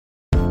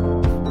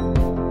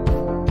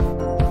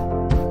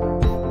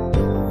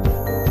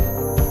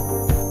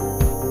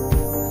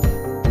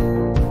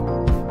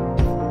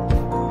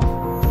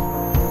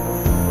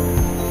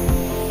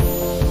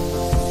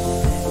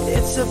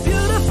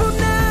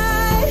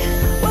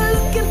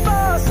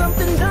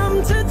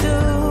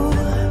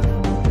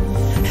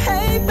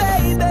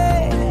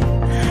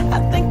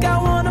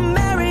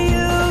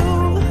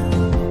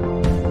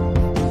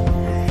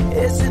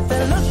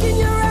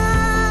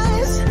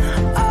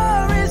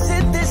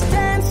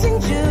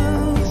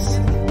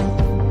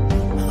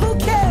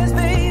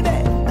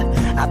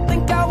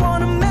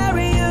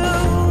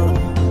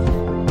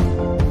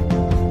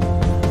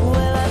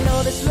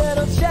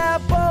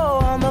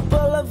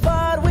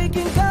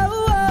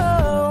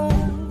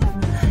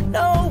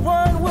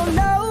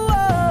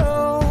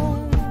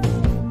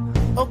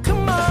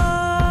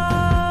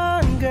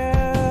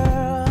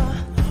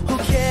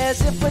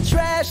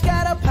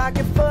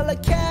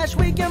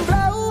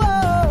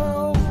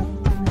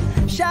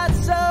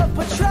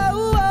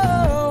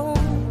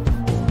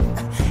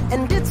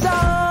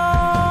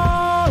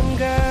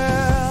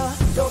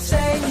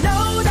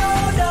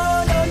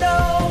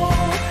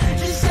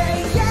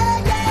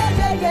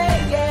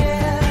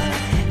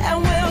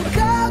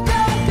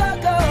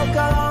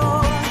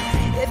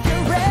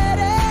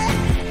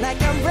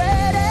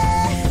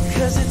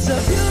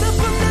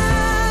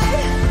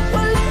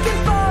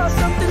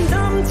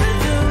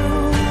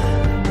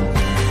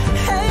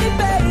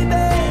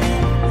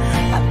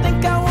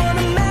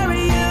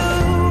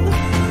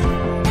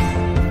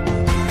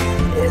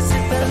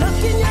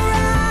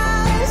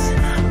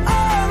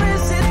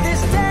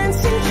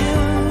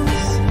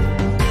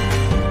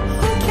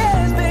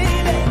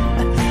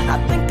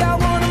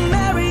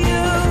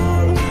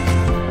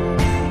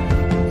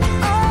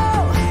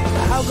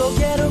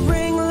get a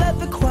ring, let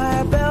the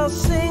choir bells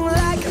sing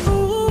like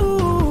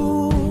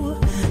ooh.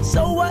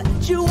 So what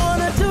you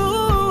wanna do?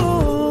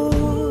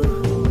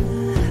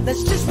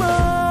 Let's just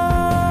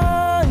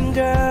run,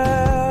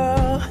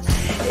 girl.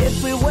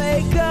 If we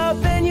wake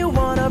up and you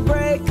wanna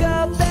break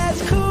up,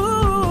 that's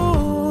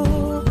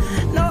cool.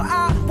 No,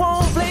 I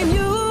won't blame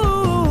you.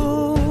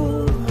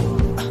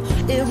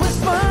 It was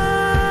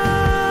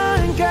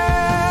fun,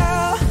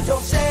 girl.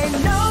 Don't say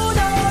no,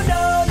 no,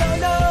 no, no,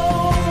 no.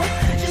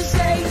 Just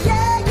say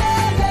yeah,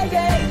 yeah, yeah,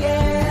 yeah,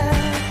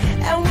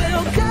 yeah. And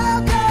we'll go,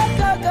 go,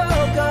 go, go,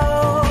 go.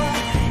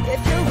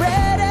 If you're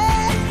ready,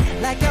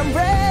 like I'm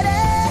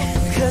ready.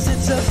 'Cause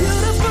it's a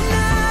beautiful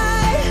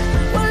night.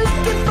 We're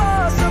looking for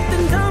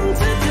something dumb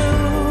to do.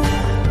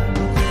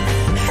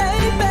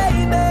 Hey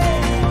baby,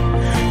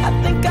 I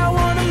think I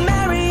wanna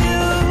marry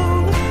you.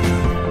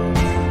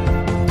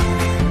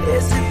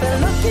 Is it the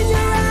look in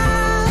your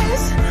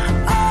eyes,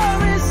 or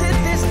is it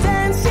this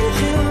dancing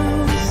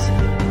juice?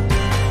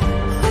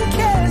 Who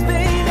cares,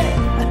 baby?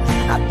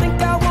 I think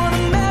I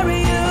wanna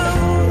marry you.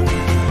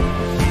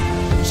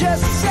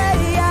 Just say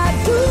I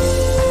do.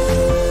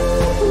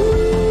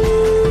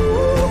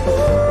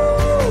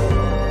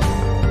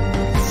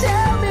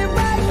 Tell me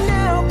right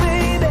now,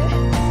 baby.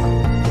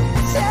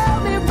 Tell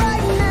me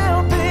right now,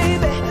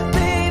 baby.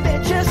 Baby,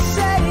 just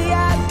say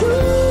I do.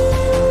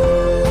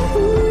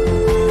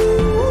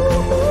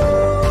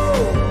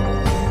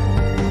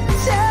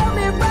 Tell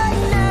me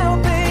right now,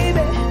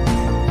 baby.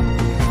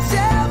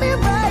 Tell me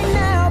right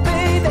now,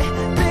 baby.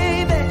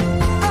 Baby,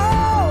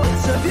 oh,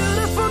 it's a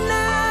beautiful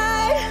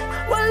night.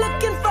 We're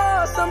looking for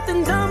something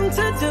dumb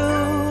to do.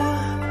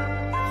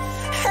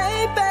 Hey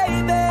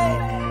baby,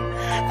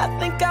 I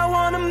think I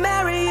wanna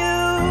marry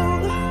you.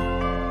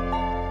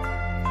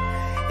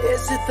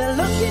 Is it the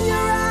look in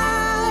your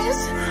eyes,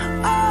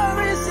 or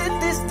is it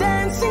this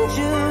dancing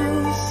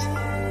juice?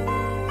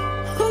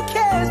 Who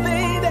cares,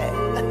 baby?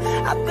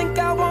 I think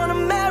I wanna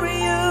marry you.